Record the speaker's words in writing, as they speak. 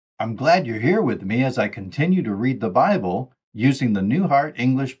I'm glad you're here with me as I continue to read the Bible using the New Heart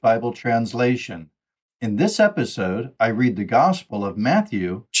English Bible Translation. In this episode, I read the Gospel of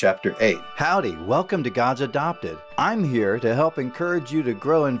Matthew, chapter 8. Howdy, welcome to God's Adopted. I'm here to help encourage you to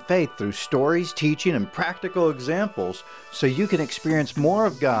grow in faith through stories, teaching, and practical examples so you can experience more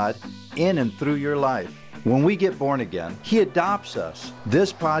of God in and through your life. When we get born again, He adopts us.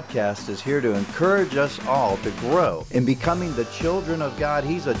 This podcast is here to encourage us all to grow in becoming the children of God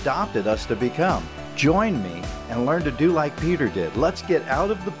He's adopted us to become. Join me and learn to do like Peter did. Let's get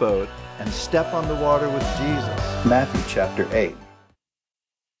out of the boat and step on the water with Jesus. Matthew chapter 8.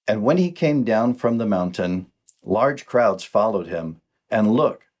 And when He came down from the mountain, large crowds followed Him. And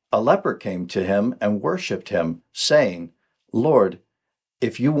look, a leper came to Him and worshipped Him, saying, "Lord,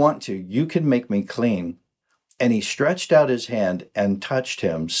 if you want to, you can make me clean." And He stretched out His hand and touched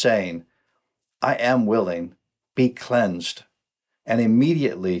him, saying, "I am willing, be cleansed." And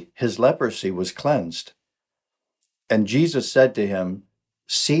immediately his leprosy was cleansed. And Jesus said to him,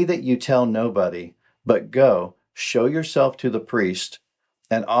 "See that you tell nobody, but go, show yourself to the priest,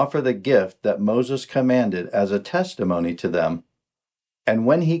 and offer the gift that Moses commanded as a testimony to them." And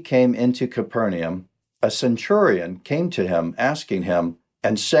when He came into Capernaum, a centurion came to Him, asking Him,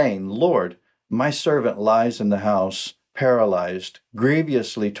 and saying, "Lord, my servant lies in the house, paralyzed,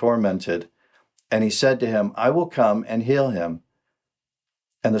 grievously tormented." And He said to him, "I will come and heal him."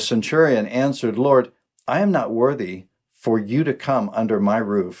 And the centurion answered, "Lord, I am not worthy for you to come under my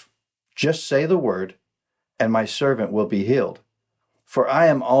roof. Just say the word, and my servant will be healed. For I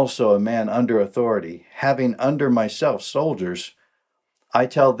am also a man under authority, having under myself soldiers. I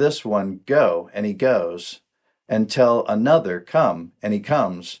tell this one, 'Go,' and he goes, and tell another, 'Come,' and he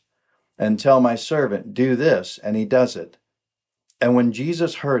comes, and tell my servant, 'Do this,' and he does it." And when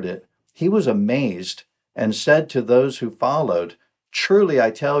Jesus heard it, He was amazed and said to those who followed, "Truly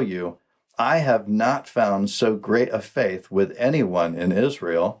I tell you, I have not found so great a faith with anyone in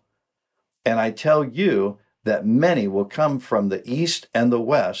Israel. And I tell you that many will come from the east and the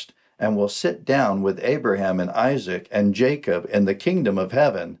west and will sit down with Abraham and Isaac and Jacob in the kingdom of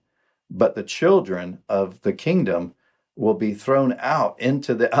heaven. But the children of the kingdom will be thrown out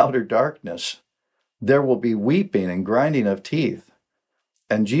into the outer darkness. There will be weeping and grinding of teeth."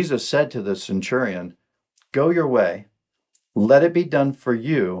 And Jesus said to the centurion, "Go your way. Let it be done for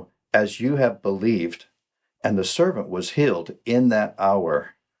you as you have believed." And the servant was healed in that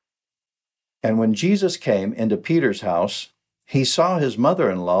hour. And when Jesus came into Peter's house, He saw his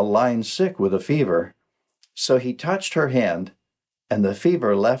mother-in-law lying sick with a fever. So He touched her hand, and the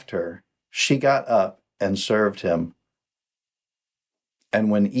fever left her. She got up and served him. And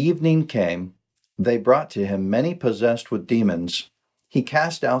when evening came, they brought to Him many possessed with demons. He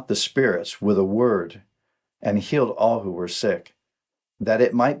cast out the spirits with a word, and healed all who were sick, that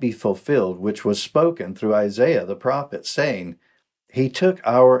it might be fulfilled which was spoken through Isaiah the prophet, saying, "He took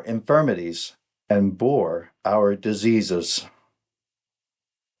our infirmities and bore our diseases."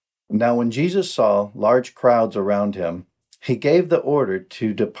 Now when Jesus saw large crowds around Him, He gave the order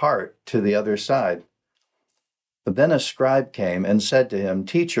to depart to the other side. Then a scribe came and said to Him,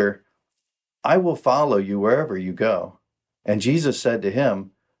 "Teacher, I will follow you wherever you go." And Jesus said to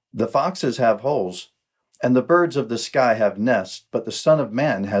him, "The foxes have holes, and the birds of the sky have nests, but the Son of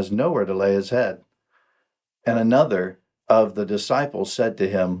Man has nowhere to lay His head." And another of the disciples said to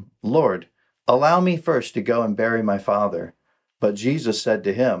Him, "Lord, allow me first to go and bury my father." But Jesus said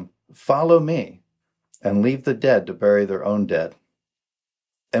to him, "Follow me, and leave the dead to bury their own dead."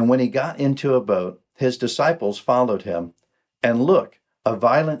 And when He got into a boat, His disciples followed Him. And look, a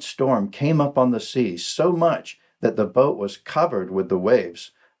violent storm came up on the sea, so much that the boat was covered with the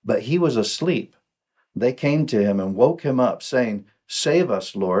waves, but He was asleep. They came to Him and woke Him up, saying, "Save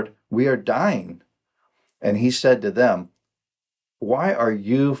us, Lord, we are dying." And He said to them, "Why are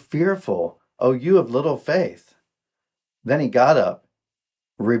you fearful, O you of little faith?" Then He got up,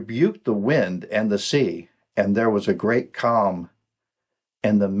 rebuked the wind and the sea, and there was a great calm.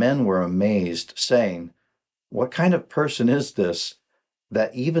 And the men were amazed, saying, "What kind of person is this,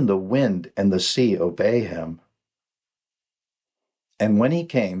 that even the wind and the sea obey Him?" And when He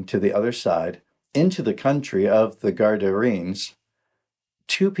came to the other side, into the country of the Gadarenes,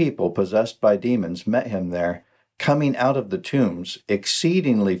 2 people possessed by demons met Him there, coming out of the tombs,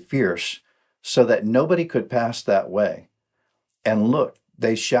 exceedingly fierce, so that nobody could pass that way. And look,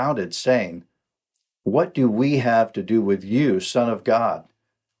 they shouted, saying, "What do we have to do with you, Son of God?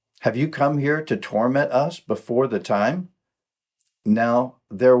 Have you come here to torment us before the time?" Now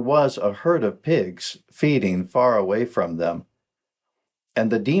there was a herd of pigs feeding far away from them. And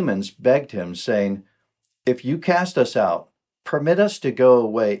the demons begged Him, saying, "If you cast us out, "Permit us to go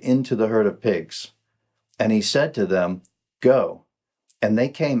away into the herd of pigs." And he said to them, "Go." And they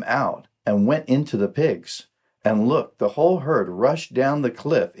came out and went into the pigs. And look, the whole herd rushed down the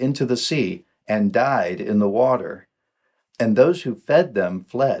cliff into the sea and died in the water. And those who fed them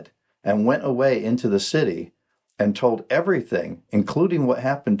fled and went away into the city and told everything, including what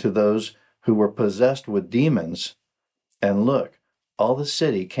happened to those who were possessed with demons. And look, all the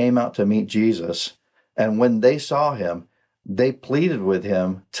city came out to meet Jesus. And when they saw him, they pleaded with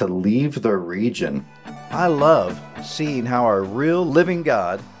him to leave the region. I love seeing how our real living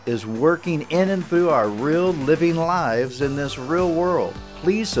God is working in and through our real living lives in this real world.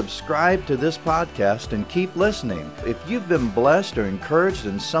 Please subscribe to this podcast and keep listening. If you've been blessed or encouraged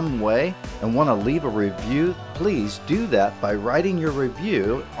in some way and want to leave a review, please do that by writing your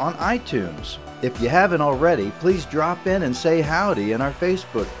review on iTunes. If you haven't already, please drop in and say howdy in our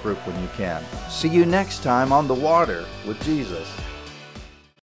Facebook group when you can. See you next time on The Water with Jesus.